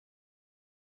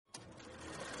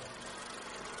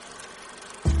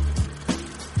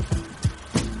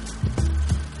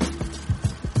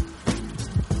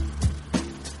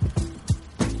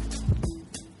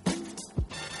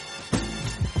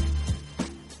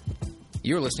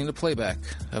You're listening to Playback,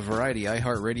 a Variety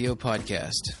iHeartRadio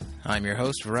podcast. I'm your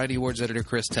host, Variety Awards editor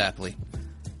Chris Tapley.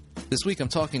 This week I'm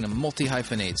talking to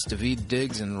multi-hyphenates Daveed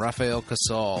Diggs and Rafael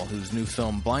Casal, whose new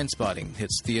film Blindspotting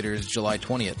hits theaters July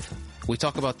 20th. We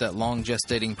talk about that long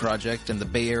gestating project and the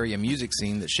Bay Area music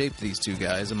scene that shaped these two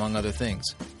guys, among other things.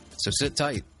 So sit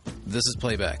tight. This is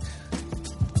Playback.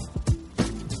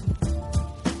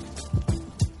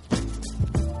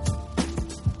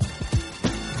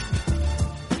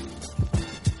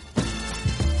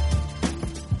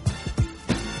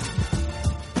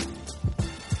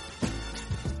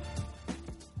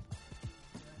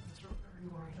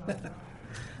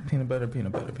 Peanut butter,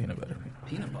 peanut butter, peanut butter.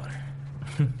 Peanut butter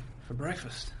for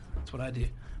breakfast. That's what I do.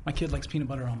 My kid likes peanut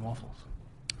butter on waffles.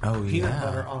 Oh, Peanut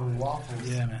butter on waffles.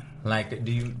 Yeah, man. Like,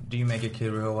 do you make your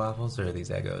kid real waffles or are these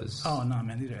Eggos? Oh no,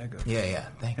 man, these are Eggos. Yeah.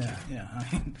 Thank you. Yeah. I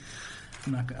mean,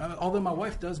 I'm not gonna, although my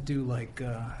wife does do like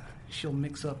she'll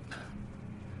mix up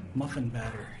muffin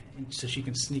batter so she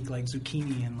can sneak like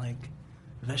zucchini and like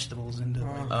vegetables into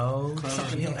like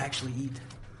something he'll actually eat.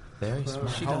 Very smart.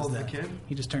 She How does old's that. the kid?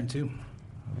 He just turned 2.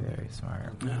 Very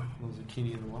smart. Yeah. Little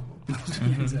zucchini in the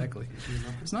waffle. Exactly.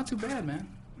 It's not too bad, man.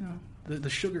 You know, the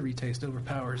sugary taste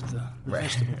overpowers the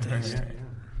vegetable taste.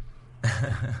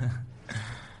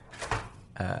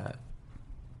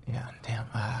 Yeah, damn.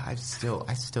 I still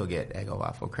get Eggo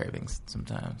waffle cravings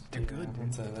sometimes. They're good.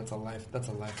 That's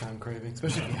a lifetime craving,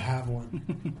 especially if you have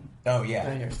one. Oh yeah.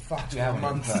 Then you're fucked. You have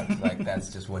one in touch. Like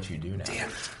that's just what you do now. Damn,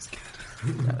 that's good.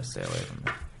 You gotta stay away from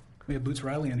it. We had Boots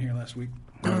Riley in here last week.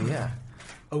 Oh yeah.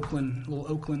 Little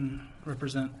Oakland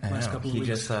represent last couple of he weeks.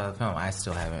 just saw the film. I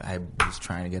still haven't. I was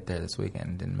trying to get there this weekend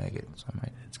and didn't make it, so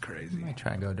It's crazy. I might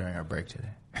try and go during our break today.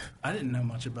 I didn't know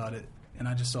much about it, and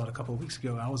I just saw it a couple of weeks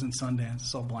ago. I was in Sundance,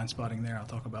 saw Blindspotting there. I'll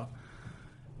talk about,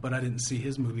 but I didn't see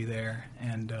his movie there,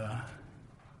 and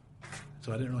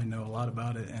so I didn't really know a lot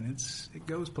about it. And it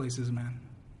goes places, man.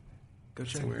 Go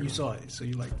check it. You saw it, so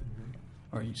you liked it.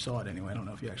 Or you saw it anyway. I don't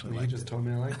know if you actually liked it. You just told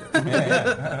me I liked it.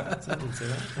 Yeah. I didn't say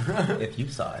that. If you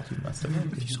saw it, you must have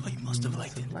liked it. If you saw it, you must have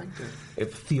liked it.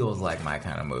 It feels like my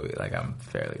kind of movie. Like I'm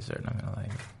fairly certain I'm gonna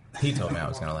like it. He told me I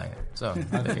was gonna like it, so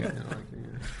there you go.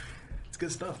 It's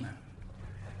good stuff, man.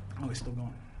 Oh, he's still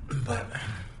going. But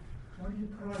What do you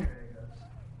put on your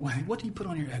Eggos? What do you put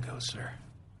on your Eggos, sir?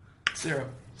 Syrup.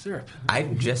 I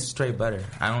just straight butter.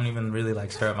 I don't even really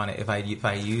like syrup on it. If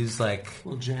I use like A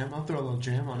little jam. I'll throw a little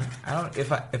jam on it. I don't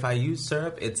if I use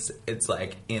syrup, it's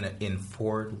like in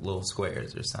 4 little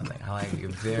squares or something. I like it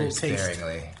very Little taste.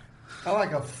 sparingly. I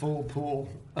like a full pool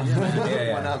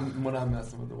Yeah. when I'm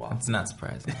messing with the waffle. It's not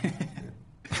surprising.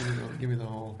 Give me the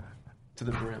whole to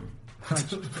the brim.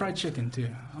 Fried chicken too.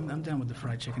 I'm down with the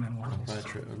fried chicken and waffles.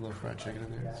 A little fried chicken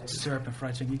in there. Syrup and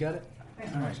fried chicken. You got it?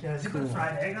 Thanks so much, guys. You put a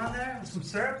fried egg on there with some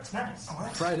syrup. It's nice.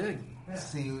 Fried egg.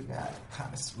 See, we got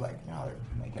kind of like y'all are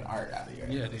making art out of here.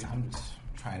 Yeah, dude. I'm just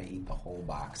trying to eat the whole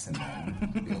box and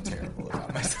then feel terrible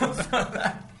about myself.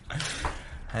 I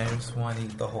just want to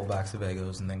eat the whole box of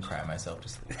Eggos and then cry myself to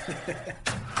sleep.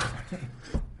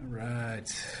 All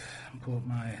right. I'll pull up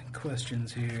my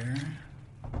questions here.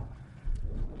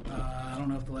 I don't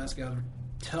know if the last guy was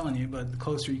telling you, but the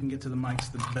closer you can get to the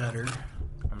mics, the better.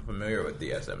 I'm familiar with the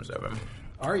SM7.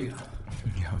 Are you?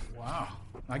 Yeah. Wow.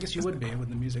 I guess you would be with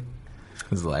the music.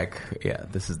 It's like, yeah,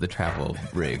 this is the travel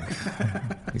rig.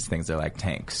 These things are like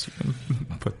tanks. You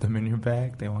can put them in your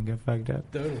bag. They won't get fucked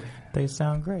up. Totally. They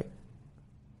sound great.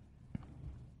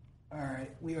 All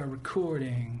right. We are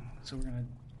recording, so we're going to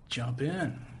jump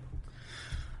in.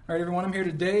 All right, everyone. I'm here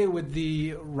today with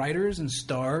the writers and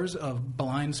stars of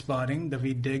Blindspotting,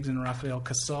 Daveed Diggs and Rafael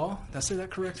Casal. Did I say that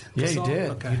correct? Yeah, Casal? you did.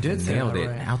 Okay. You did say Nailed that it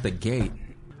right. out the gate.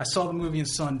 I saw the movie in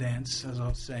Sundance, as I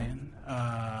was saying.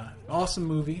 Awesome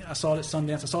movie. I saw it at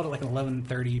Sundance. I saw it at like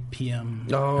 11:30 p.m.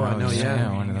 Oh, I know.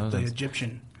 Yeah. one of those The ones.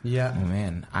 Egyptian. Yeah. Oh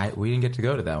man, we didn't get to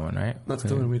go to that one, right? That's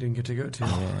the one we didn't get to go to.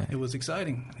 Yeah. It was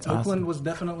exciting. awesome. Oakland was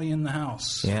definitely in the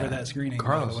house Yeah. for that screening.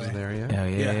 Carlos by the was way. there. Yeah.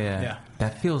 Yeah. Yeah.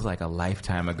 That feels like a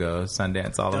lifetime ago.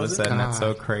 Sundance. All of Does a it? sudden, that's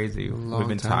so God. crazy. Long We've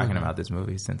been time talking ago. about this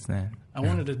movie since then. I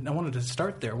wanted to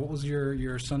start there. What was your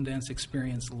Sundance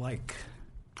experience like?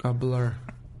 A blur.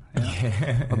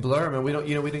 Yeah. A blur. I mean,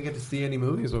 we didn't get to see any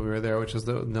movies when we were there, which is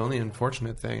the only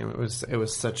unfortunate thing. I mean, it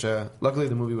was such a. Luckily,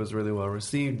 the movie was really well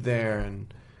received there,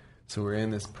 and so we're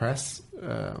in this press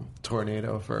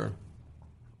tornado for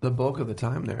the bulk of the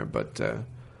time there. But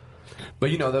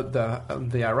you know,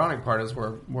 the ironic part is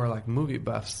we're like movie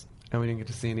buffs, And we didn't get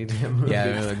to see any damn movies.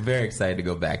 Yeah, we were very excited to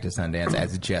go back to Sundance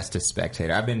as just a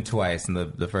spectator. I've been twice, and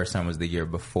the first time was the year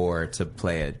before to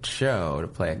play a show, to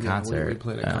play a concert. We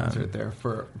played a concert there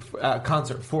for a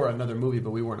concert for another movie, but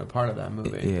we weren't a part of that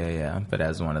movie. Yeah. But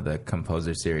as one of the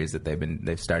composer series that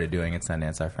they've started doing at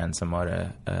Sundance, our friend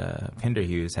Samora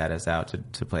Pinderhughes had us out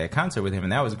to play a concert with him,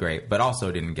 and that was great. But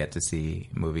also didn't get to see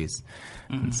movies.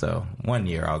 And so one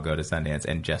year I'll go to Sundance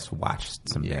and just watch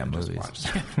some damn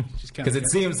movies. Because it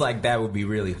seems like that would be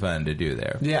really fun to do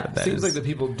there. Yeah, it seems like the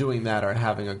people doing that are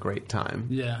having a great time.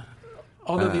 Yeah.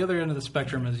 Although the other end of the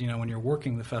spectrum is, when you're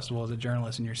working the festival as a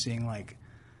journalist and you're seeing like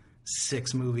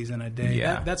 6 movies in a day.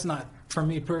 Yeah. That's not, for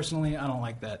me personally, I don't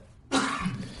like that.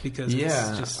 Because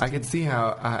it's just... I could see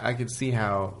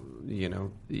how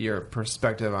your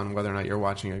perspective on whether or not you're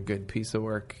watching a good piece of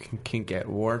work can get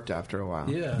warped after a while.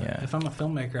 Yeah. If I'm a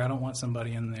filmmaker, I don't want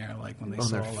somebody in there like when they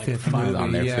saw like fifth 5 movie.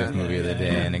 on their movies. fifth movie of the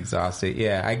day and exhausted.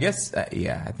 Yeah, I guess,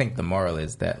 I think the moral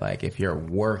is that, like, if you're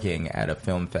working at a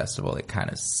film festival, it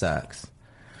kind of sucks.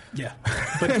 Yeah.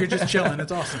 But if you're just chilling,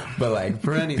 it's awesome. But, like,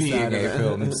 For any being side of a it.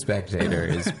 film spectator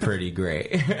is pretty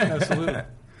great. Absolutely.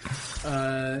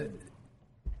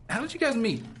 How did you guys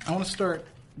meet? I want to start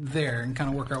there and kind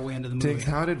of work our way into the movie. Diggs,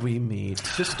 how did we meet?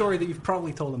 This story that you've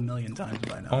probably told a million times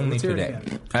by now. Only Let's hear it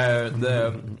today.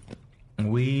 again.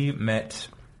 We met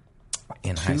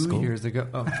in high 2 school. years ago.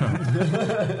 Oh.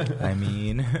 I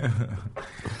mean,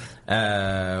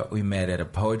 we met at a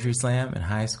poetry slam in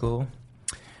high school.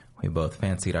 We both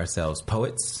fancied ourselves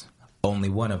poets. Only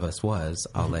one of us was.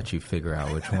 I'll let you figure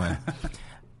out which one.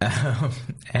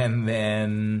 And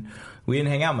then we didn't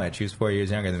hang out much. He was 4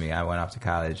 years younger than me. I went off to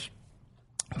college,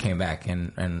 came back,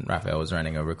 and Raphael was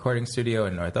running a recording studio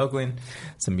in North Oakland.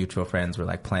 Some mutual friends were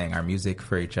like playing our music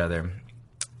for each other,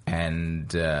 and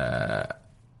that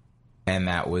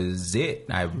was it.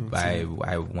 I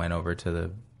went over to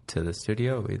the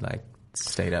studio. We like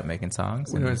stayed up making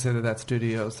songs. We would say that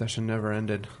studio session never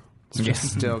ended. It's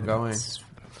just still going. We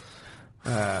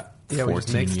just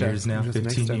 14 make years stuff. now, We just make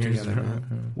 15 stuff years. together,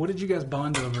 man. What did you guys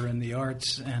bond over in the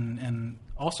arts? And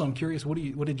also, I'm curious, what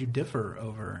did you differ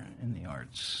over in the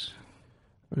arts?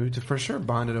 We for sure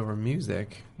bonded over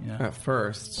music at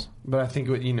first, but I think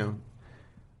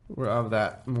we're of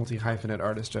that multi-hyphenate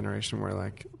artist generation where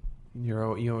like you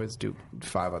always do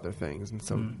 5 other things, and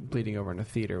so bleeding over into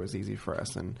theater was easy for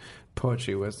us, and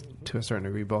poetry was to a certain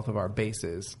degree both of our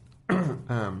bases,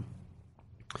 and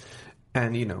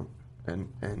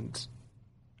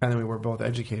then we were both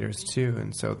educators too,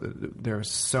 and so there are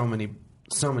so many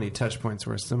touch points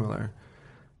were similar.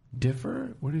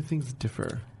 Differ? What do things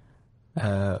differ?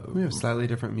 We have slightly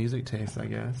different music tastes, I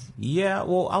guess. Yeah,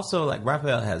 well, also, like,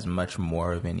 Raphael has much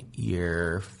more of an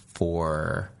ear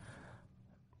for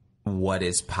what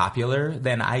is popular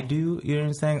than I do. You know what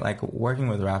I'm saying? Like, working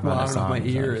with Raphael on a song. My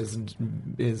ear is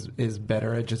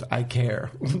better at just, I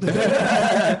care.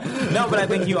 No, but I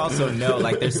think you also know,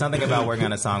 like, there's something about working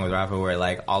on a song with Raphael where,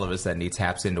 like, all of a sudden he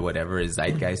taps into whatever is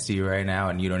zeitgeist to you right now,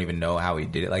 and you don't even know how he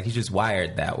did it. Like, he's just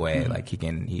wired that way. Like,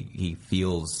 he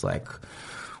feels like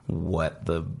what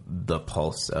the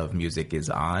pulse of music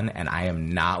is on, and I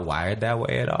am not wired that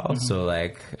way at all. So,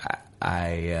 like,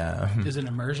 Is it an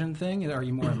immersion thing? Are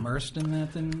you more immersed in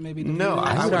that than maybe? No,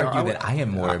 I would argue that I am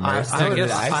more immersed. I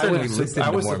certainly listen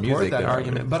to more music. That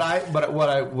argument, but what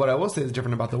I will say is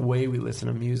different about the way we listen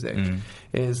to music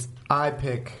is I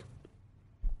pick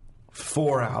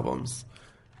 4 albums,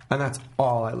 and that's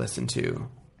all I listen to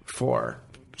for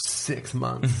 6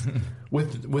 months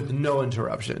with no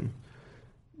interruption.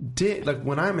 Like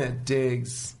when I'm at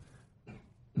Diggs,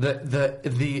 the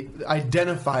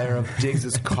identifier of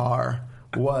Diggs's car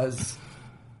was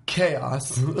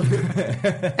chaos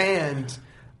and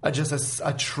just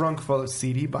a trunk full of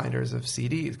CD binders of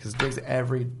CDs, because Diggs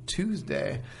every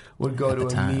Tuesday would go to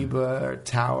Amoeba or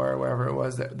Tower or wherever it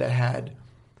was that had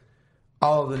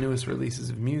all of the newest releases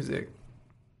of music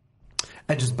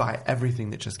and just buy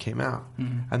everything that just came out.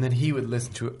 And then he would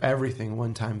listen to everything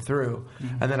one time through,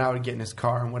 and then I would get in his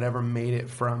car, and whatever made it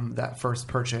from that first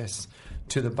purchase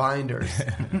to the binders,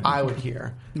 I would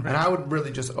hear. And I would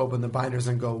really just open the binders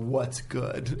and go, what's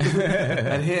good?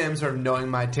 And him, sort of knowing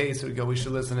my taste, would go, we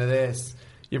should listen to this.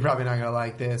 You're probably not going to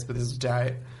like this, but this is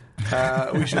tight.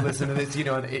 We should listen to this,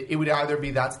 and it would either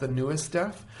be that's the newest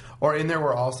stuff, or in there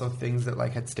were also things that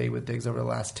like had stayed with Diggs over the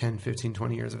last 10, 15,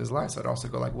 20 years of his life. So I'd also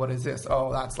go like, what is this?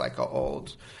 Oh, that's like an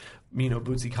old,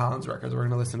 Bootsy Collins records. We're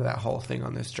going to listen to that whole thing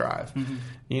on this drive.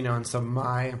 And so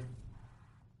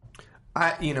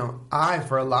I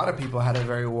for a lot of people had a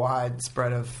very wide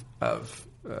spread of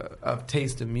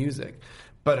taste in music,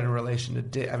 but in relation to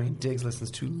Diggs, I mean, Diggs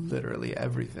listens to literally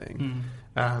everything.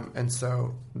 And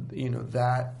so,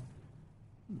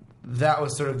 that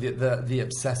was sort of the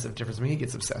obsessive difference. I mean, he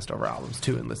gets obsessed over albums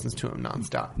too and listens to them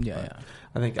nonstop. Yeah.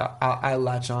 I think I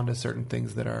latch on to certain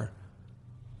things that are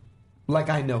like,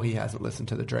 I know he hasn't listened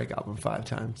to the Drake album 5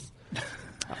 times.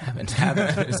 I haven't.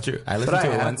 It's true. I listened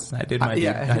to it once. I did my duty.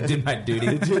 I did my duty.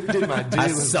 I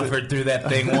suffered through that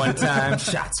thing one time.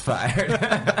 Shots fired.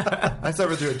 I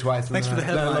suffered through it twice. Thanks for the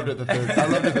headline. I loved it the third. I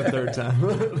loved it the third time.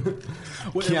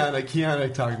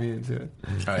 Kiana talked me into it.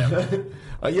 Oh yeah.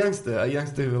 A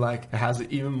youngster who like has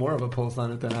even more of a pulse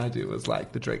on it than I do was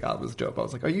like, the Drake album is dope. I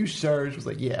was like, are you sure? She was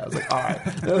like, yeah. I was like, all right.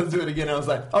 Then let's do it again. I was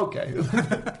like, okay.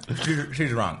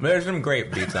 She's wrong. There's some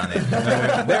great beats on it.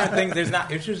 There are things. There's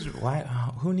not. It's just why.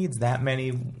 Who needs that many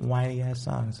whiny ass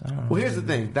songs? I don't know. Well, here's the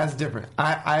thing. That's different.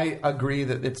 I agree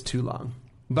that it's too long,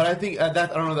 but I think I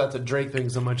don't know if that's a Drake thing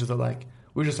so much as we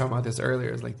were just talking about this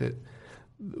earlier. Is like that.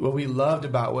 What we loved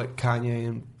about what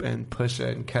Kanye and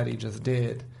Pusha and Cudi just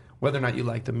did, whether or not you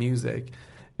like the music,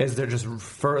 is they're just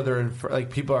further and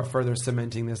people are further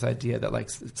cementing this idea that like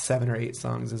 7 or 8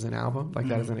 songs is an album, like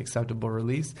that is an acceptable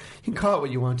release. You can call it what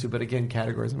you want to, but again,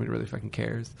 categories, nobody really fucking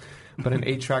cares. But an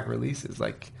 8-track release is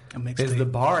like is the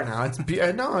bar now.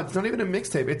 No, it's not even a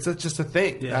mixtape. It's just a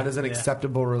thing. Yeah, that is an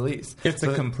acceptable release. It's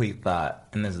a complete thought,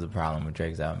 and this is the problem with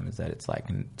Drake's album is that it's like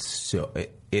so.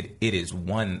 It is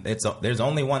one. There's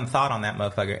only one thought on that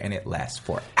motherfucker, and it lasts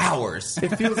for hours. It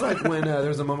feels like when there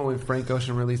was a moment when Frank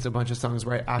Ocean released a bunch of songs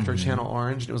right after Channel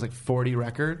Orange, and it was like 40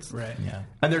 records, right? Yeah,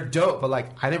 and they're dope, but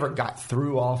like I never got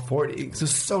through all 40. It's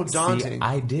just so daunting. See,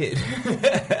 I did,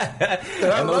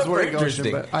 and those were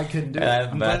interesting, but I couldn't do it.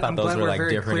 But I thought those were like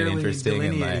different and interesting,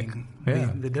 and like.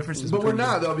 Yeah. The differences, but we're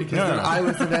not though because I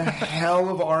listen to hell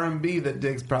of R&B that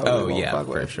Diggs probably won't fuck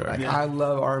with. For sure. Like, I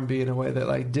love R&B in a way that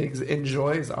like Diggs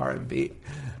enjoys R&B,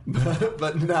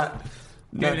 but not.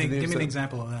 Give me an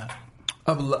example of that.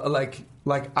 Of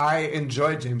like I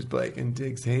enjoy James Blake and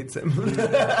Diggs hates him.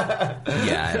 I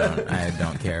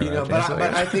don't care.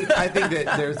 But I think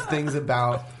that there's things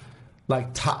about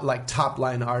top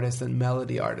line artists and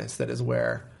melody artists that is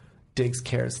where Diggs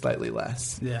cares slightly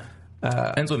less. Yeah.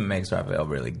 That's what makes Raphael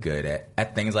really good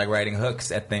at things like writing hooks,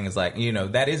 at things like,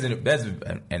 that's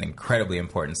an incredibly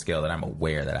important skill that I'm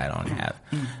aware that I don't have.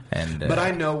 But I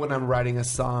know when I'm writing a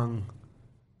song,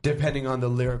 depending on the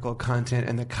lyrical content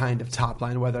and the kind of top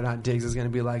line, whether or not Diggs is going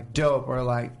to be like dope or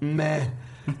like meh.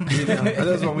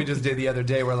 That's what we just did the other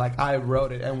day where like I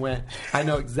wrote it and went, I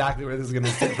know exactly where this is going to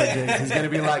sit for Diggs. He's going to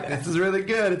be like, this is really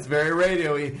good, it's very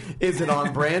radio-y. Is it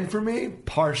on brand for me?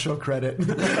 Partial credit.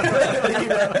 And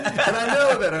I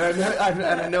know that,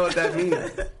 and I know what that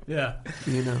means. Yeah.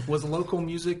 Was local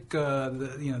music,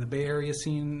 the Bay Area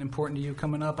scene important to you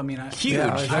coming up? I mean, huge.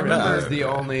 I remember it was the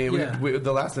only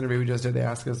the last interview we just did. They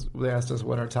asked us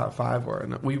what our top 5 were,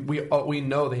 and we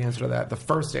know the answer to that. The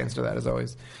first answer to that is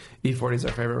always E40 is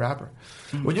our favorite rapper.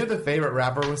 Mm-hmm. When you're the favorite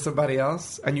rapper with somebody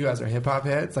else, and you guys are hip hop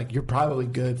heads, like you're probably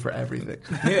good for everything.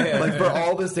 Like for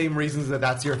all the same reasons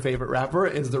that's your favorite rapper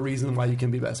is the reason why you can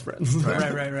be best friends.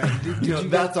 Right.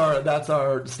 That's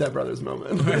our Step Brothers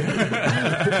moment. Is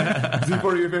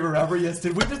E40 your favorite rapper? Yes.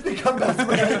 Did we just become best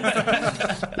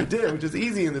friends? We did, which is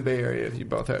easy in the Bay Area if you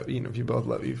both have, if you both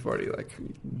love E40. Like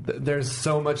there's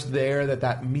so much there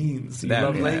that means. You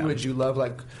love language. You love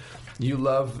You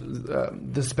love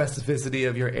the specificity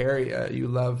of your area. You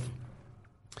love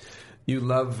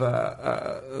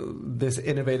this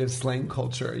innovative slang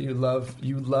culture. You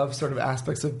love sort of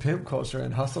aspects of pimp culture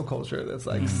and hustle culture that's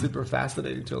like super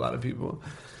fascinating to a lot of people.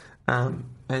 And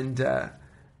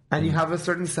you have a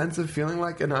certain sense of feeling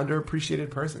like an underappreciated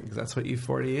person because that's what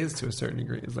E40 is to a certain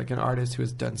degree. It's like an artist who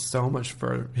has done so much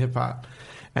for hip hop.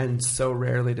 And so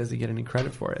rarely does he get any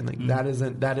credit for it. And like that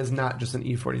is not just an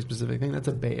E40 specific thing. That's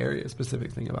a Bay Area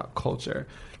specific thing about culture.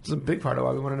 It's a big part of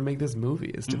why we wanted to make this movie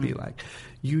is to be like,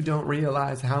 you don't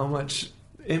realize how much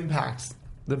impact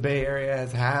the Bay Area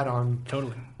has had on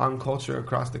culture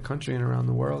across the country and around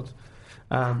the world.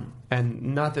 And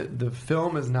not that the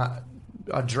film is not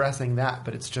addressing that,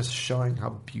 but it's just showing how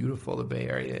beautiful the Bay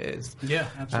Area is. Yeah,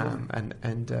 absolutely.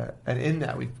 And in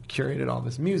that we've curated all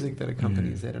this music that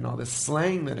accompanies it and all this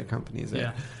slang that accompanies it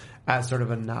as sort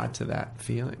of a nod to that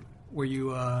feeling. Were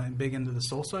you big into the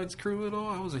Soulsides crew at all?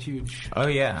 I was a huge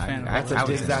fan. That's a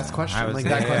Diggs asked question.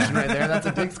 That question right there, that's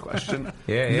a Diggs question.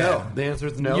 Yeah. No. The answer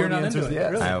is no. You're the not answer into is it,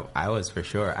 yes. really? I was for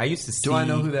sure. I used to see... Do I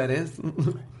know who that is?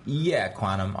 Yeah,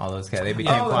 Quantum, all those guys. They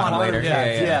became Oh, Quantum later.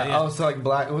 yeah. Oh, so like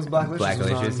Black. It was Blacklicious.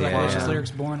 Blacklicious, was on. yeah, Blacklicious, yeah.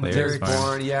 Lyrics Born. Lyrics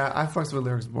Born. Yeah, I fucks with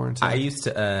Lyrics Born too. I used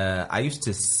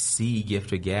to see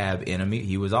Gift of Gab in Amoeba.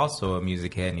 He was also a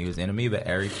music head, and he was in Amoeba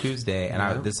every Tuesday.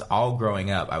 And this all growing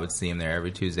up, I would see him there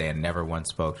every Tuesday, and never once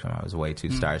spoke to him. I was way too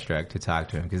starstruck to talk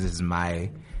to him because this is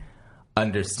my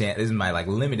like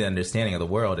limited understanding of the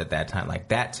world at that time. Like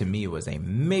that to me was a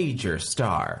major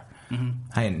star.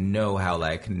 I didn't know how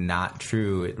like not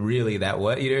true it really that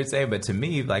was, you know what I'm saying? But to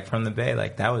me, like from the Bay,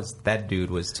 like that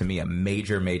dude was to me a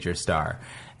major star,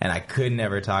 and I could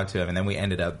never talk to him. And then we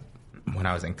ended up, when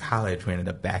I was in college, we ended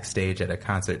up backstage at a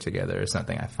concert together or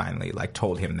something. I finally like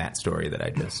told him that story that I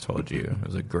just told you. It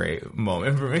was a great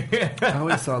moment for me. I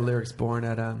always saw Lyrics Born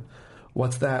at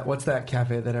what's that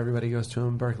cafe that everybody goes to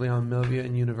in Berkeley on Millview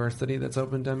and University that's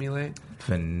open to emulate?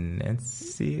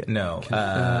 Venetia? No.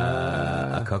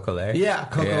 A Cocolet? Yeah,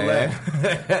 Cocolet.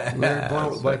 Yeah. Lyric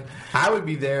Born, like, I would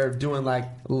be there doing like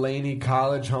Laney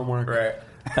college homework. Right.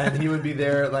 And he would be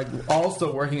there, like,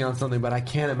 also working on something, but I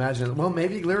can't imagine. Well,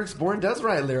 maybe Lyrics Born does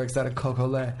write lyrics at a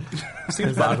Cocolet.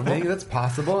 Is that a thing? That's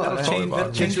possible.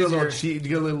 Change your little you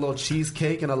get a little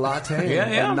cheesecake and a latte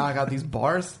and knock out these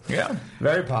bars. Yeah.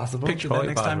 Very possible. Picture that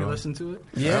next time you listen to it.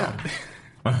 Yeah.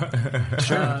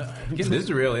 Sure. This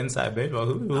is real inside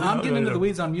baseball. I'm getting into the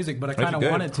weeds on music, but I kind of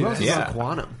wanted to. Yeah.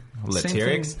 Quantum.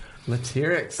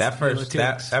 Latyrix. That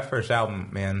first album,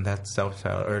 man, that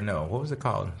self-titled, or no, what was it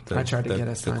called? I tried to get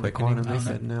us signed to Quantum. They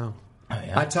said no. Oh,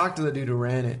 yeah. I talked to the dude who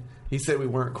ran it. He said we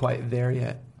weren't quite there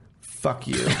yet. Fuck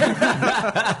you, bitch.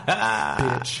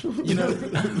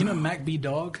 You know Mac B.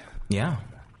 Dog? Yeah.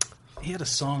 He had a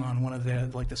song on one of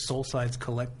the Soul Sides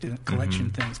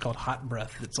collection things called Hot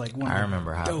Breath. It's like one of the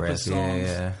remember Hot dopest Breath. songs.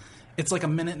 Yeah. It's like a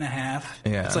minute and a half.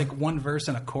 Yeah. It's like one verse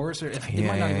and a chorus, or it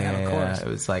might not even have a chorus. It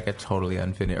was like a totally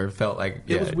unfinished, or felt like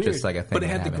it was weird, just like a thing. But it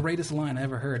had the greatest line I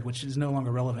ever heard, which is no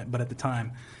longer relevant. But at the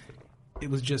time, it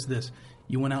was just this: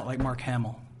 "You went out like Mark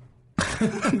Hamill."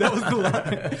 That was the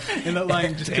line, and that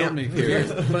line just killed me.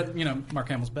 But Mark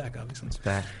Hamill's back, obviously. It's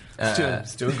back.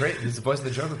 He's doing great. He's the voice of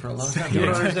the Joker for a long time. You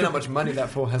don't understand how much money that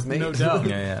fool has made. No doubt.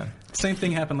 Yeah. Same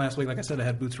thing happened last week. Like I said, I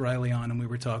had Boots Riley on, and we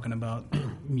were talking about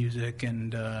music,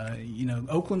 and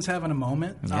Oakland's having a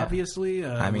moment. Obviously,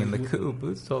 the coup,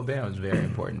 Boots' whole band was very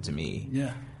important to me.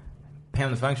 Yeah.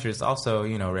 Pam the Funksters, also,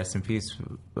 rest in peace,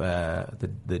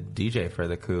 the DJ for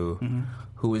the coup,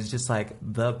 who was just like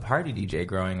the party DJ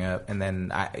growing up. And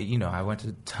then I went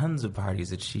to tons of parties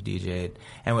that she DJ'd,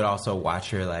 and would also watch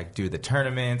her like do the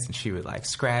tournaments, and she would like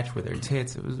scratch with her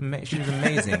tits. It was she was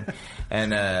amazing.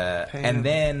 And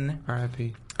then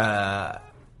R.I.P.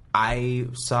 I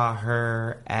saw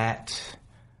her at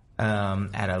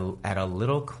a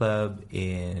little club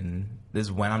in, this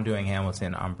is when I'm doing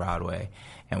Hamilton on Broadway,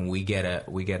 and we get an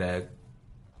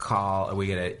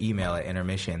email at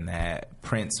intermission that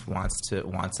Prince wants to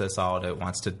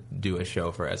do a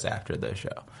show for us after the show.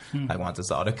 Like wants us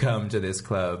all to come to this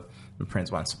club, and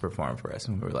Prince wants to perform for us.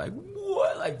 And we were like,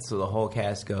 what? Like, so the whole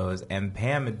cast goes, and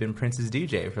Pam had been Prince's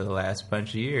DJ for the last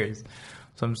bunch of years.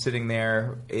 So I'm sitting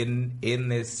there in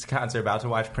this concert about to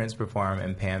watch Prince perform,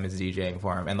 and Pam is DJing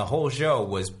for him. And the whole show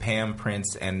was Pam,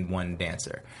 Prince, and one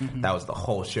dancer. That was the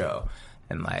whole show.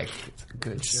 And like, it's a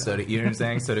good show. So you know what I'm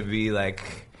saying? So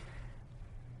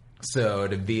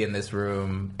to be in this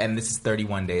room, and this is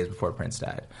 31 days before Prince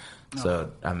died.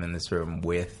 So I'm in this room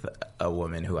with a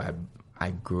woman who I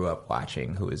grew up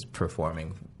watching, who is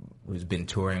performing, who's been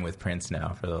touring with Prince now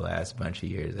for the last bunch of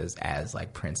years as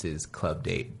like Prince's club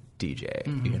date DJ.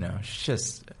 It's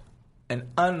just an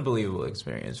unbelievable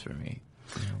experience for me.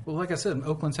 Well, like I said,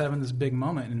 Oakland's having this big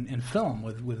moment in film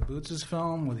with Boots'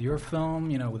 film, with your film,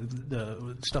 with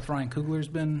the stuff Ryan Coogler's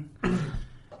been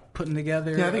putting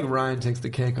together. Yeah, I think Ryan takes the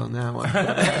cake on that one.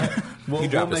 We'll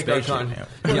make our we'll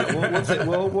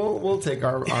take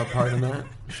our part in that.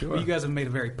 Sure. Well, you guys have made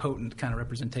a very potent kind of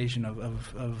representation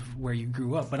of where you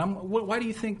grew up. But why do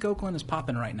you think Oakland is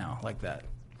popping right now like that?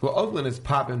 Well, Oakland is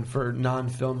popping for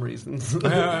non-film reasons.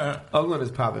 Oakland is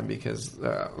popping because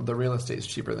the real estate is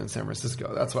cheaper than San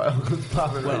Francisco. That's why Oakland's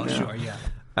popping right now. Well, sure, yeah.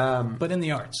 But in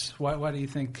the arts, why do you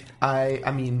think?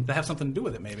 I mean, that have something to do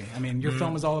with it. Maybe. I mean, your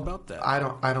film is all about that.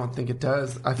 I don't think it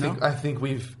does. I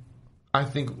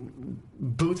think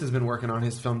Boots has been working on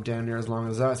his film damn near as long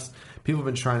as us. People have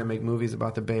been trying to make movies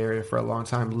about the Bay Area for a long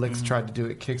time. Licks tried to do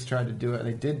it. Kicks tried to do it. And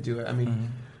they did do it. I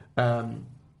mean,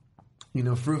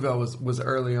 Fruitvale was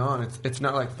early on. It's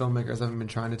not like filmmakers haven't been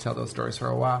trying to tell those stories for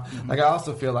a while. Like, I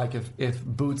also feel like if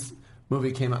Boots'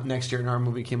 movie came out next year and our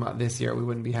movie came out this year, we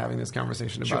wouldn't be having this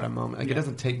conversation about a moment. Like, it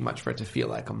doesn't take much for it to feel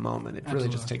like a moment. It really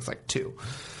just takes like two.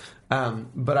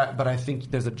 But I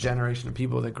think there's a generation of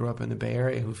people that grew up in the Bay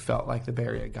Area who felt like the Bay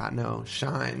Area got no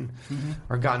shine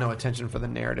or got no attention for the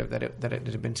narrative that it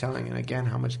had been telling. And again,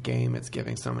 how much game it's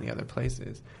giving so many other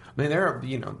places. I mean,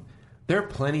 there are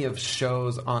plenty of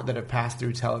shows that have passed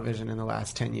through television in the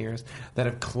last 10 years that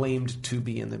have claimed to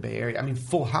be in the Bay Area. I mean,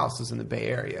 Full House is in the Bay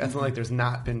Area. It's not like there's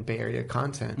not been Bay Area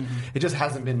content. It just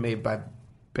hasn't been made by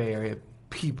Bay Area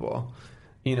people.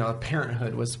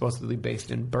 Parenthood was supposed to be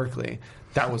based in Berkeley.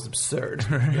 That was absurd.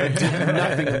 I did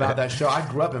nothing about that show. I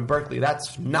grew up in Berkeley.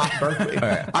 That's not Berkeley.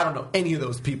 Right. I don't know any of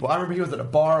those people. I remember he was at a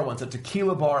bar once, a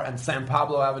tequila bar on San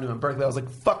Pablo Avenue in Berkeley. I was like,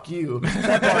 fuck you.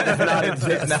 That bar does not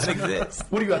exist. Does not exist.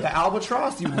 What are you at, the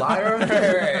Albatross, you liar?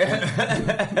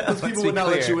 Those people would not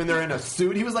let you in there in a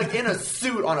suit. He was like in a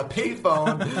suit on a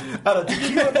payphone at a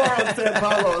tequila bar on San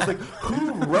Pablo. I was like,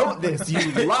 who wrote this,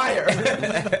 you liar?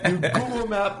 You Google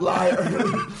Map liar.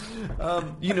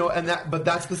 But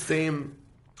that's the same.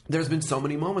 There's been so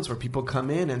many moments where people come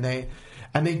in and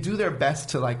they do their best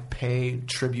to like pay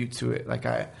tribute to it.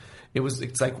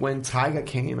 It's like when Tyga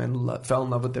came and fell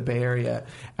in love with the Bay Area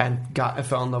and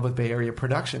fell in love with Bay Area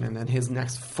production, and then his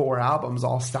next 4 albums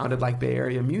all sounded like Bay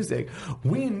Area music.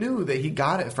 We knew that he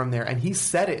got it from there, and he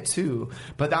said it too,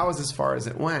 but that was as far as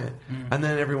it went. And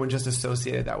then everyone just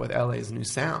associated that with LA's new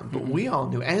sound. But we all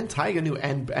knew, and Tyga knew,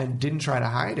 and didn't try to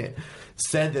hide it.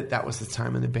 Said that was his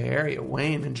time in the Bay Area.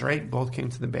 Wayne and Drake both came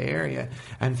to the Bay Area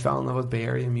and fell in love with Bay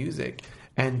Area music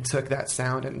and took that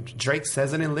sound. And Drake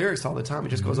says it in lyrics all the time. It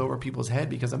just goes over people's head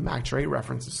because a Mac Dre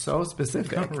reference is so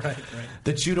specific right.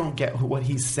 that you don't get what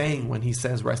he's saying when he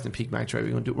says, "Rest in peace, Mac Dre.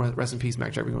 We're gonna do rest in peace,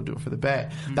 Mac Dre. We're gonna do it for the Bay."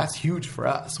 That's huge for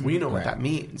us. We know what that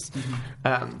means.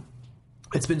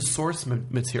 It's been source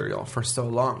material for so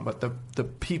long, but the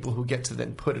people who get to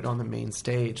then put it on the main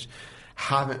stage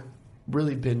haven't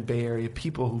really been Bay Area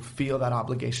people who feel that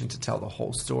obligation to tell the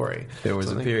whole story. There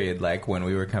was a period like when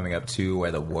we were coming up too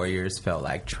where the Warriors felt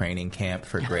like training camp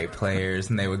for great players,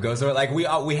 and they would go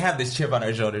we have this chip on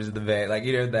our shoulders at the Bay,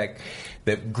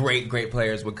 the great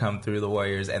players would come through the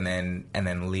Warriors and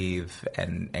then leave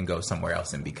and go somewhere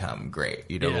else and become great.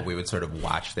 We would sort of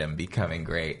watch them becoming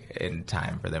great in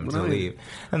time for them to leave.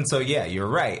 And so you're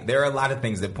right. There are a lot of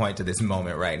things that point to this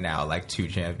moment right now, like 3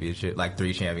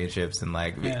 championships, and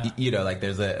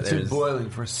there's it's been boiling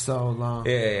for so long.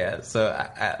 Yeah. So,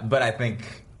 but I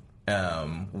think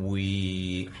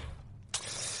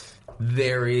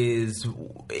there is,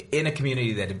 in a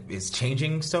community that is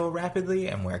changing so rapidly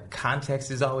and where context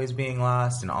is always being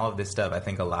lost and all of this stuff, I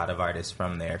think a lot of artists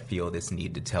from there feel this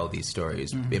need to tell these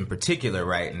stories. In particular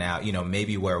right now,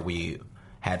 maybe where we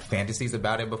had fantasies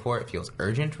about it before, it feels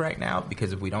urgent right now,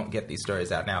 because if we don't get these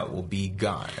stories out now, it will be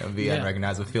gone. It will be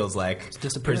unrecognizable. It feels like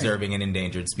preserving an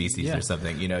endangered species or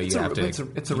something. It's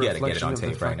a reflection of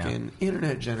the fucking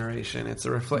internet generation. It's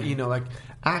a reflection.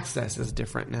 Access is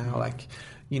different now.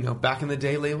 Back in the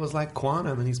day, labels like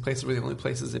Quantum and these places were the only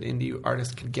places that indie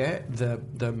artists could get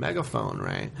the megaphone,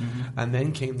 right? And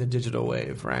then came the digital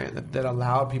wave, right? That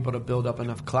allowed people to build up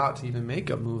enough clout to even make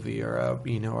a movie or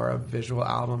a visual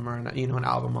album or an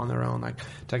album on their own.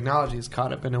 Technology is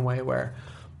caught up in a way where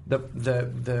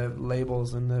the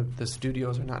labels and the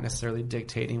studios are not necessarily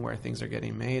dictating where things are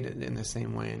getting made in the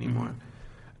same way anymore.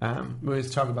 We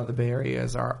always talk about the Bay Area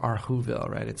as our Whoville,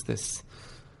 right? It's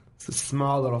a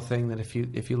small little thing that if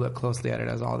you look closely at it,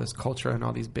 has all this culture and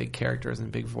all these big characters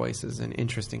and big voices and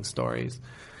interesting stories.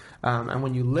 And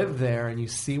when you live there and you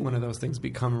see one of those things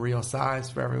become real size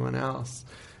for everyone else,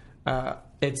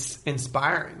 it's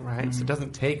inspiring, right? So it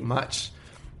doesn't take much,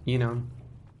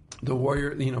 the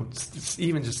Warrior,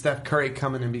 even just Steph Curry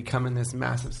coming and becoming this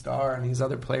massive star, and these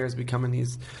other players becoming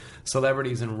these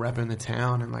celebrities and repping the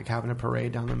town and having a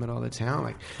parade down the middle of the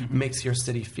town, makes your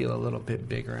city feel a little bit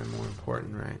bigger and more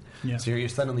important, right? Yeah. So you're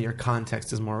suddenly your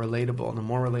context is more relatable, and the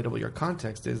more relatable your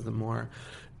context is, the more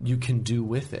you can do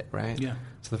with it, right? Yeah.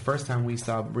 So the first time we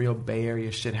saw real Bay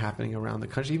Area shit happening around the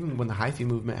country, even when the hyphy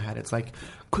movement had its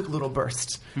quick little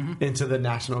burst into the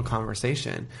national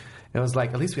conversation, it was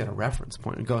at least we had a reference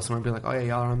point and go somewhere and be like, oh yeah,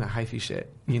 y'all are on that hyphy shit.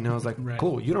 It's right.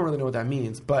 Cool. You don't really know what that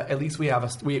means, but at least we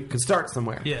could start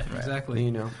somewhere. Yeah, right.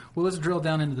 Exactly. Well, let's drill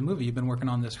down into the movie. You've been working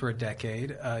on this for a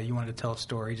decade. You wanted to tell a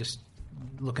story, just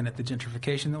looking at the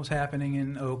gentrification that was happening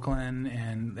in Oakland,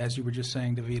 and as you were just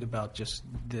saying, David, about just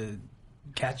the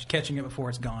catching it before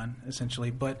it's gone,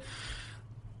 essentially. But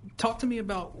talk to me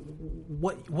about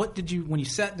what did you, when you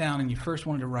sat down and you first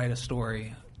wanted to write a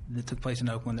story that took place in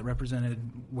Oakland that represented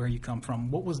where you come from,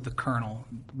 what was the kernel?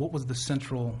 What was the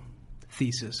central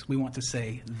thesis? We want to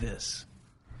say this.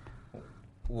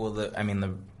 Well,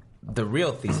 the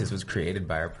real thesis was created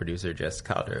by our producer, Jess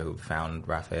Calder, who found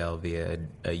Raphael via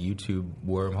YouTube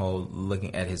wormhole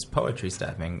looking at his poetry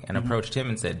stuff and approached him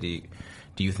and said, do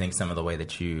you think some of the way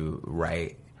that you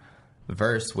write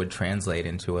verse would translate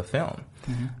into a film?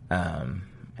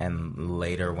 And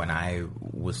later, when I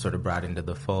was sort of brought into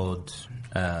the fold,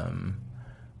 that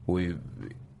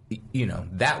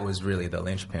was really the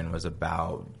linchpin, was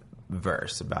about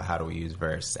verse, about how do we use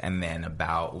verse, and then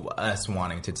about us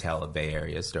wanting to tell a Bay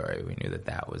Area story. We knew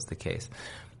that was the case.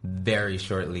 Very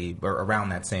shortly, or around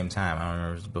that same time, I don't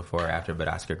remember if it was before or after, but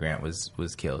Oscar Grant was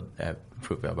killed at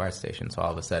Fruitvale BART Station. So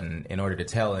all of a sudden, in order to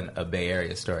tell a Bay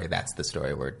Area story, that's the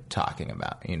story we're talking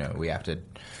about. We have to...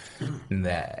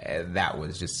 That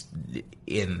was just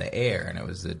in the air, and it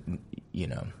was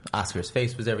Oscar's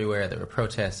face was everywhere. There were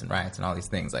protests and riots and all these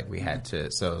things. Like, we had to,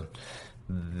 so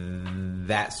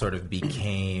that sort of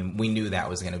became, we knew that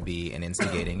was going to be an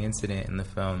instigating incident in the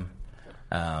film.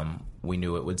 We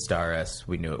knew it would star us.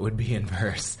 We knew it would be in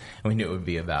verse. And we knew it would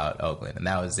be about Oakland, and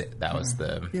that was it. That was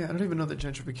the... Yeah, I don't even know that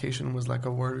gentrification was like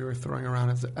a word we were throwing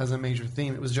around as a major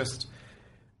theme. It was just,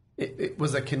 it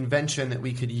was a convention that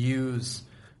we could use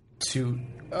to...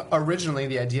 originally,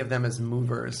 the idea of them as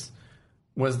movers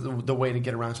was the way to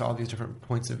get around to all these different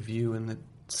points of view in the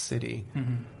city.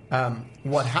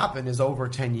 What happened is, over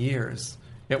 10 years,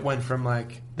 it went from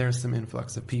like, there's some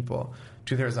influx of people,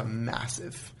 to there's a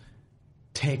massive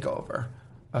takeover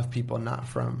of people not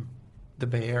from the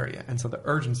Bay Area. And so the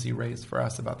urgency raised for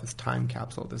us about this time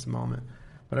capsule, this moment.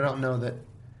 But I don't know that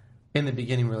in the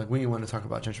beginning we were like, we want to talk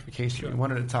about gentrification. Sure. We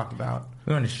wanted to talk about...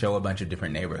 We wanted to show a bunch of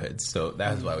different neighborhoods. So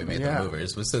that was why we made the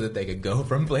movers, was so that they could go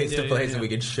from place to place and we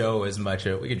could show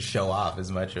we could show off as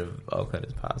much of Oakland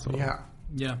as possible.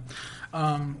 Yeah.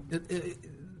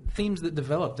 Themes that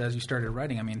developed as you started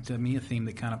writing. I mean, to me, a theme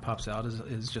that kind of pops out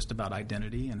is just about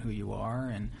identity and who you are.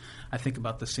 And I think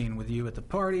about the scene with you at the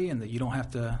party, and that you don't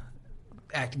have to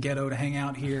act ghetto to hang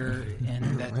out here.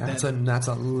 And that's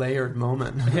a layered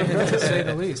moment, to say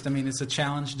the least. I mean, it's a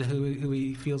challenge to who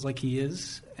he feels like he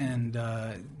is, and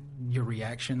your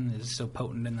reaction is so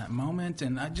potent in that moment.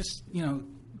 And I just,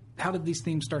 how did these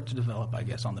themes start to develop, I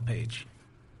guess, on the page?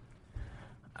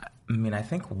 I mean, I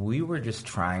think we were just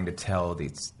trying to tell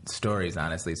these stories,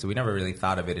 honestly. So we never really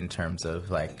thought of it in terms of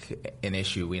like an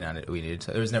issue we needed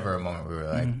to. There was never a moment where we were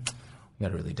like, we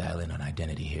got to really dial in on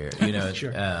identity here.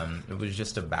 Sure. It was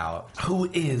just about who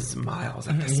is Miles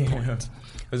at this point. It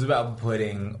was about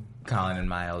putting Colin and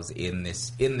Miles in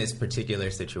this particular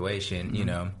situation.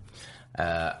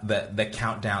 The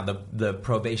countdown, the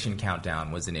probation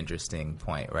countdown was an interesting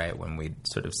point, right? When we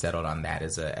sort of settled on that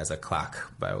as a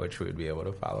clock by which we would be able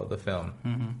to follow the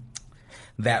film.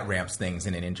 That ramps things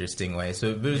in an interesting way. So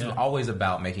it was always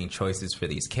about making choices for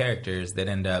these characters that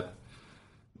end up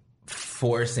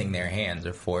forcing their hands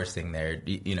or forcing their,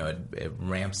 it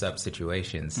ramps up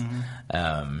situations.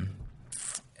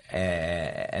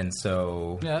 And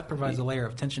so... Yeah, that provides a layer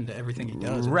of tension to everything he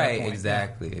does. Right,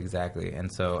 exactly.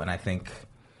 And I think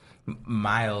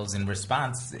Miles, in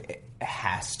response,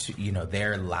 has to,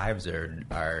 their lives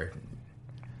are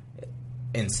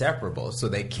inseparable, so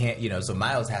they can't, so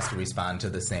Miles has to respond to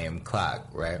the same clock,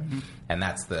 right? And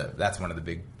that's one of the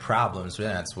big problems.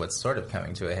 That's what's sort of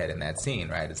coming to a head in that scene,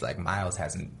 right? It's like Miles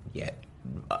hasn't yet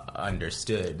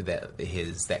understood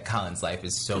that Colin's life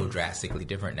is so drastically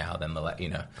different now than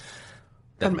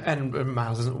and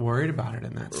Miles isn't worried about it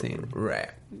in that scene,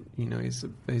 right?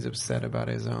 He's upset about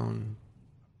his own,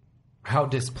 how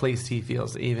displaced he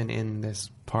feels even in this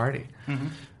party.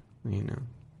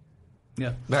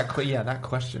 That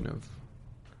question of,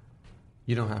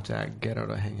 you don't have to act ghetto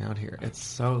to hang out here. It's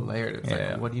so layered. It's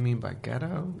like, what do you mean by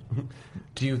ghetto?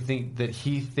 Do you think that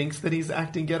he thinks that he's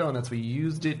acting ghetto and that's why you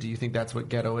used it? Do you think that's what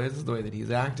ghetto is, the way that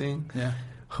he's acting? Yeah.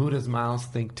 Who does Miles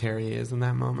think Terry is in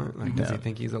that moment? Like, does he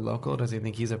think he's a local? Does he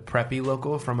think he's a preppy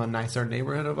local from a nicer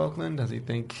neighborhood of Oakland? Does he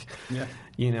think,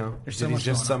 he's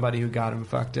just somebody who got him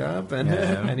fucked up and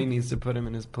and he needs to put him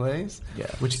in his place? Yeah.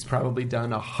 Which he's probably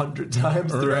done 100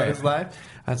 times throughout his life.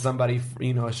 Had somebody,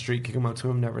 a street kick him up to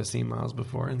him, never seen Miles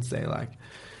before, and say like,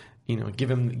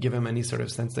 give him any sort of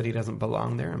sense that he doesn't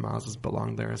belong there. And Miles has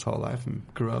belonged there his whole life and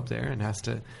grew up there and has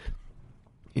to,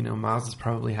 Miles has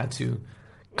probably had to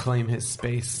claim his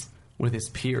space with his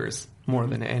peers more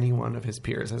than any one of his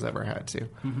peers has ever had to,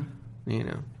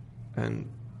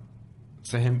 and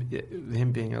so him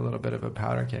being a little bit of a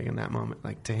powder keg in that moment,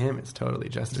 like, to him, it's totally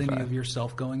justified. Is any of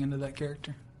yourself going into that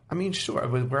character? I mean, sure,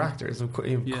 we're actors, of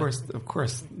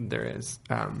course, there is.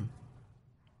 A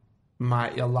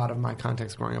lot of my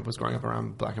context growing up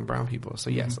around Black and brown people, so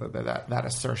yes, that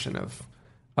assertion of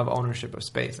ownership of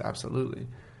space, absolutely.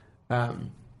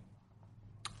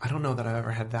 I don't know that I've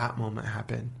ever had that moment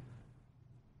happen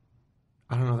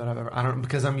I don't know that I've ever,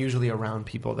 because I'm usually around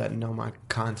people that know my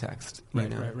context, you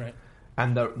know? Right.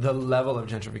 And the level of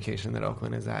gentrification that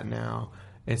Oakland is at now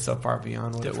is so far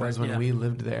beyond what it was when we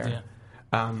lived there.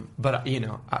 Yeah. But you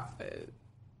know,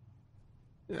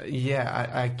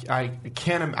 I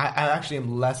can't. I actually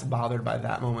am less bothered by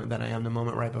that moment than I am the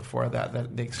moment right before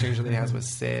that the exchange that he has with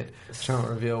Sid, trying to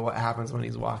reveal what happens when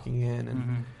he's walking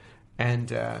in, and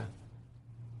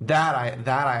that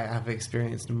I have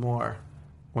experienced more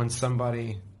when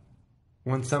somebody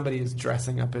is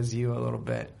dressing up as you a little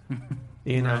bit.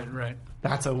 You know, right.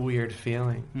 That's a weird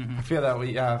feeling. I feel that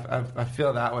way. Yeah, I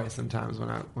feel that way sometimes when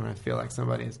I feel like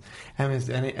somebody's,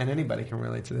 and anybody can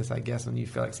relate to this, I guess, when you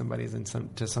feel like somebody's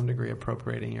to some degree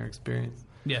appropriating your experience.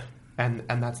 Yeah, and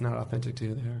that's not authentic to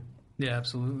who they are. Yeah,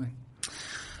 absolutely.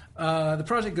 The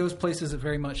project goes places that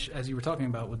very much, as you were talking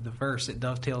about with the verse, it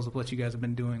dovetails with what you guys have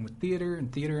been doing with theater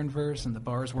and verse and the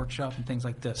bars workshop and things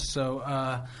like this. So,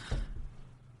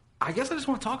 I guess I just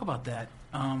want to talk about that.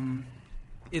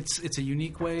 It's a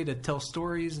unique way to tell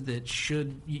stories that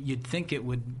you'd think it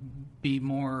would be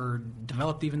more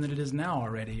developed even than it is now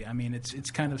already. I mean,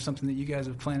 it's kind of something that you guys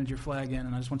have planted your flag in,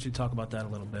 and I just want you to talk about that a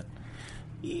little bit.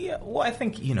 Yeah, well, I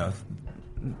think, you know,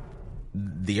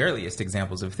 the earliest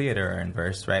examples of theater are in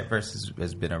verse, right? Verse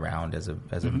has been around as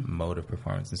a mode of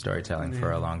performance and storytelling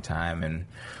for a long time, and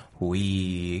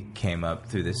we came up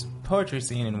through this poetry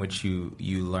scene in which you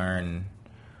learn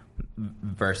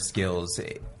verse skills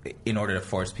in order to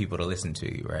force people to listen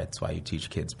to you, right? That's why you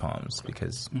teach kids poems,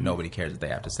 because nobody cares what they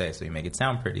have to say, so you make it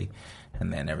sound pretty,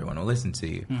 and then everyone will listen to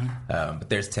you. But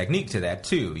there's technique to that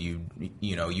too.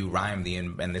 You rhyme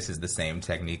and this is the same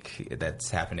technique that's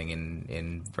happening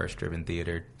in verse-driven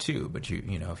theater too. But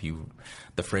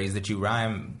the phrase that you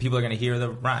rhyme, people are going to hear the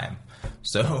rhyme.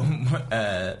 So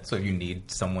so if you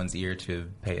need someone's ear to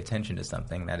pay attention to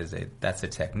something, that's a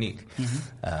technique.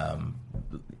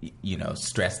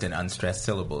 Stressed and unstressed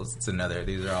syllables.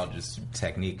 These are all just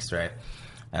techniques, right?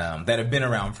 That have been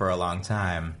around for a long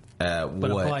time. But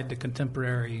applied to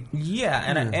contemporary. Yeah,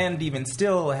 and even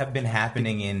still have been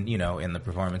happening in the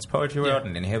performance poetry world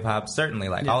and in hip hop. Certainly,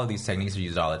 all of these techniques are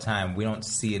used all the time. We don't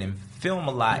see it in film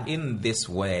a lot in this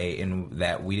way, in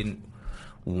that we didn't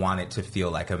want it to feel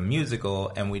like a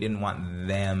musical, and we didn't want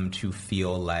them to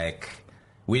feel like,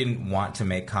 we didn't want to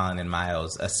make Colin and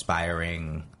Miles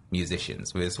aspiring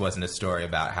musicians. This wasn't a story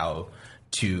about how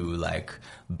two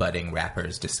budding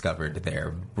rappers discovered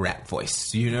their rap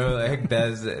voice.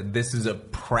 This is a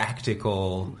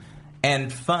practical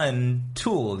and fun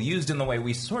tool used in the way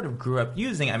we sort of grew up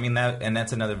using. I mean,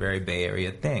 that's another very Bay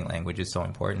Area thing. Language is so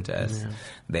important to us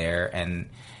there, and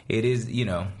it is.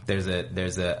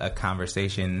 There's a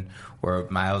conversation where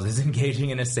Miles is engaging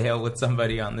in a sale with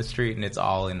somebody on the street, and it's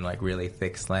all in really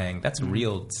thick slang. That's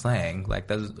real slang.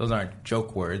 Those aren't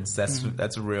joke words.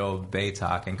 That's real Bay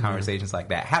talk, and conversations like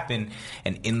that happen.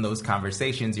 And in those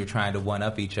conversations, you're trying to one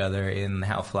up each other in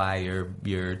how fly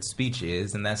your speech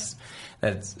is, and that's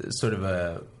sort of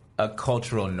a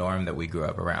cultural norm that we grew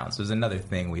up around. So it's another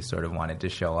thing we sort of wanted to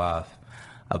show off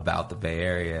about the Bay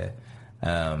Area.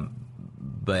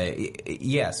 But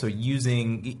yeah, so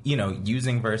using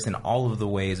verse in all of the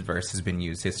ways verse has been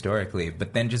used historically,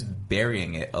 but then just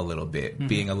burying it a little bit,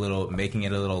 making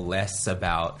it a little less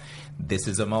about this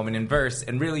is a moment in verse,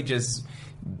 and really just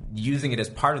using it as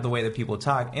part of the way that people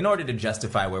talk in order to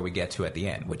justify where we get to at the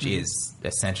end, which is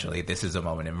essentially this is a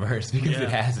moment in verse, because it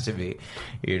has to be,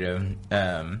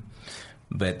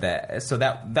 But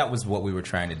that was what we were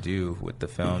trying to do with the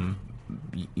film.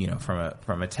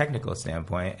 From a technical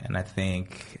standpoint, and I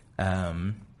think,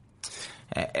 and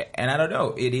I don't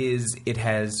know, it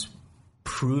has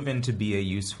proven to be a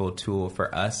useful tool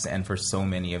for us and for so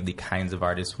many of the kinds of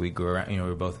artists we grew around.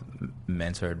 We're both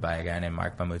mentored by a guy named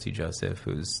Mark Bamuthi Joseph,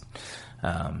 who's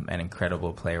an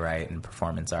incredible playwright and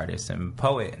performance artist and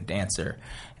poet and dancer,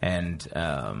 and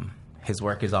his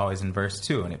work is always in verse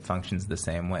too, and it functions the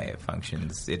same way.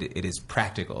 It is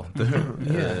practical.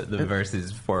 The verse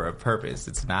is for a purpose.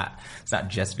 It's not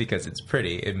just because it's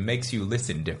pretty. It makes you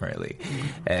listen differently,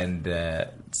 and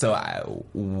so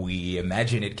we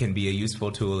imagine it can be a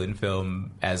useful tool in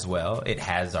film as well. It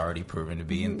has already proven to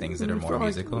be in things that are more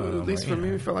musical. At least for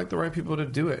me, we felt like the right people to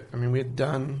do it. I mean, we had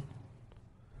done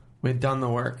the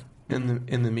work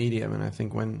in the medium, and I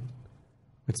think when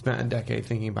we'd spent a decade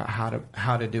thinking about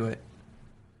how to do it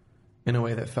in a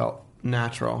way that felt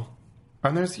natural.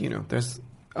 And there's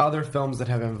other films that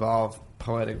have involved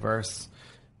poetic verse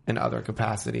in other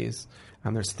capacities,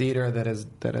 and there's theater that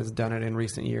has done it in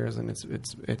recent years, and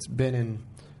it's been in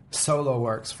solo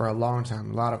works for a long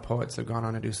time. A lot of poets have gone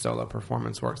on to do solo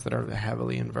performance works that are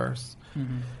heavily in verse.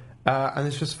 And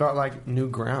this just felt like new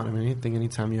ground. I mean, I think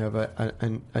anytime you have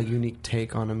a unique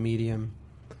take on a medium,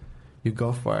 you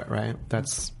go for it, right?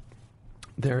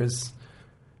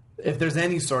 If there's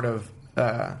any sort of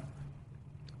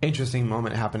interesting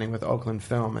moment happening with Oakland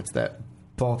Film, it's that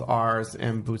both ours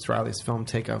and Boots Riley's film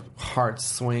take a hard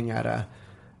swing at a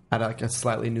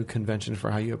slightly new convention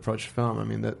for how you approach film. I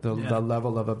mean, the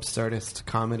level of absurdist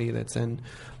comedy that's in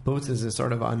Boots is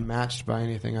sort of unmatched by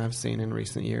anything I've seen in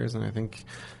recent years, and I think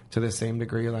to the same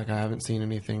degree, like I haven't seen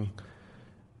anything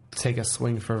take a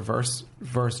swing for verse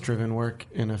driven work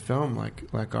in a film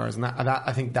like ours, and that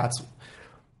I think that's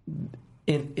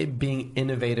it being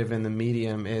innovative in the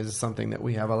medium is something that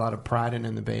we have a lot of pride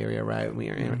in the Bay Area, right? We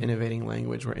are innovating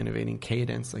language, we're innovating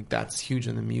cadence, like that's huge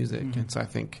in the music, and so I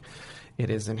think it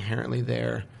is inherently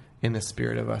there in the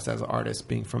spirit of us as artists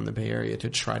being from the Bay Area to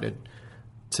try to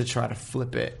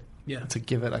flip it, to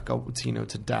give it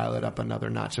to dial it up another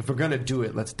notch. If we're going to do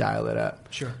it, let's dial it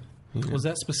up. Sure. Was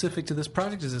that specific to this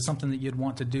project? Is it something that you'd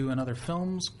want to do in other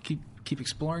films? Keep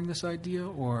exploring this idea,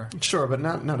 or sure, but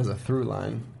not as a through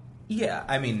line. Yeah,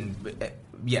 I mean,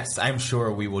 yes, I'm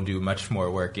sure we will do much more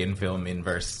work in film in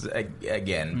verse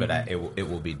again, but it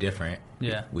will be different.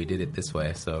 Yeah, we did it this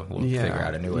way, so we'll figure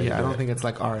out a new way. Yeah, I don't think it's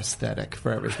like our aesthetic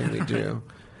for everything we do,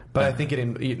 but I think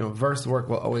verse work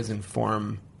will always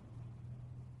inform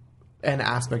an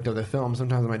aspect of the film.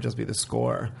 Sometimes it might just be the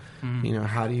score.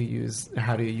 How do you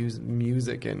use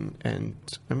music and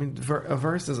I mean, a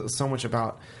verse is so much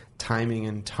about timing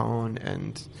and tone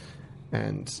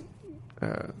and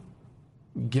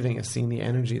giving a scene the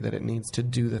energy that it needs to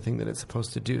do the thing that it's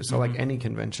supposed to do. So like any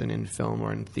convention in film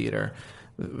or in theater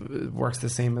works the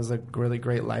same as a really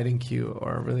great lighting cue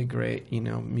or a really great,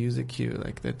 music cue.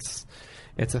 Like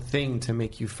it's a thing to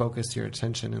make you focus your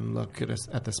attention and look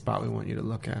at the spot we want you to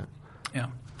look at. Yeah.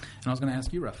 And I was going to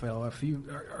ask you, Raphael,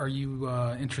 are you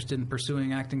interested in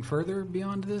pursuing acting further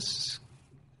beyond this?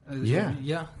 Yeah.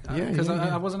 Because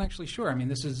I wasn't actually sure. I mean,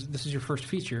 this is your first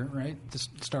feature, right? To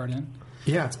start in.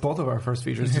 Yeah, it's both of our first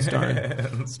features to start.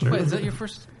 That's true. Wait, is that your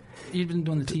first? You've been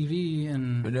doing the TV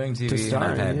and we're doing TV.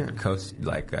 Start, and I've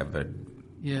had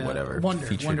whatever. Wonder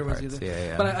was parts. the other.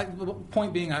 Yeah. But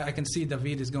point being, I can see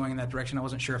David is going in that direction. I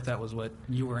wasn't sure if that was what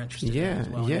you were interested in as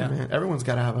well. Yeah, man. Everyone's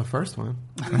got to have a first one.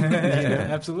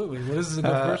 Absolutely. Well, this is a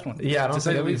good first one. Yeah, I don't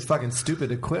think it would be fucking stupid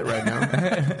to quit right now.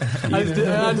 I just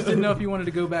didn't know if you wanted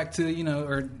to go back to,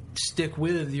 or stick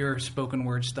with your spoken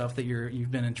word stuff that you've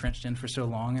been entrenched in for so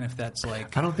long, and if that's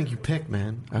like... I don't think you pick,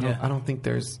 man. I don't think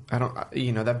there's...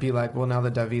 that'd be like, well, now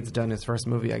that David's done his first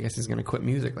movie, I guess he's going to quit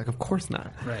music. Like, of course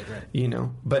not. Right.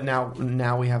 But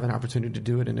now we have an opportunity to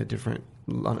do it on a different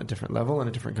level, in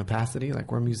a different capacity.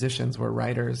 Like, we're musicians, we're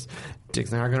writers.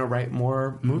 Diggs and I are going to write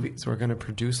more movies. We're going to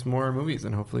produce more movies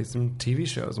and hopefully some TV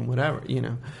shows and whatever.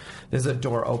 There's a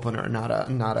door opener, not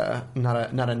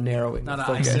a narrowing not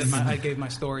focus. I gave my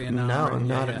story and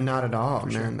not at all,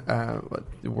 sure. man.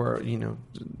 We're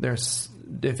there's.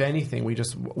 If anything, we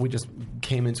just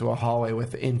came into a hallway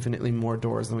with infinitely more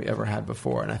doors than we ever had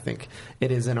before, and I think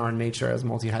it is in our nature as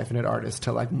multi-hyphenate artists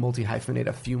to like multi-hyphenate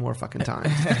a few more fucking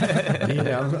times.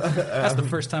 That's the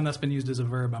first time that's been used as a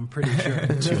verb, I'm pretty sure.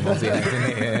 To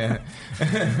multi-hyphenate,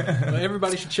 Well,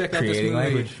 everybody should check out creating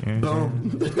this movie.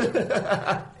 language.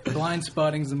 Boom. Blind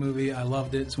Spotting's the movie. I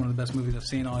loved it. It's one of the best movies I've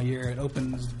seen all year. It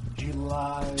opens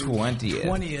July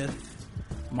 20th.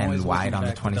 And wide on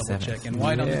the 27th. And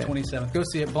wide on the 27th. Go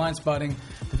see it. Blind Spotting.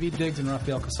 David Diggs and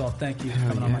Raphael Casal, thank you for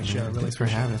coming on my show. Really Thanks for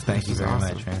having us. Thank you very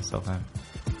awesome. much, man. So fun.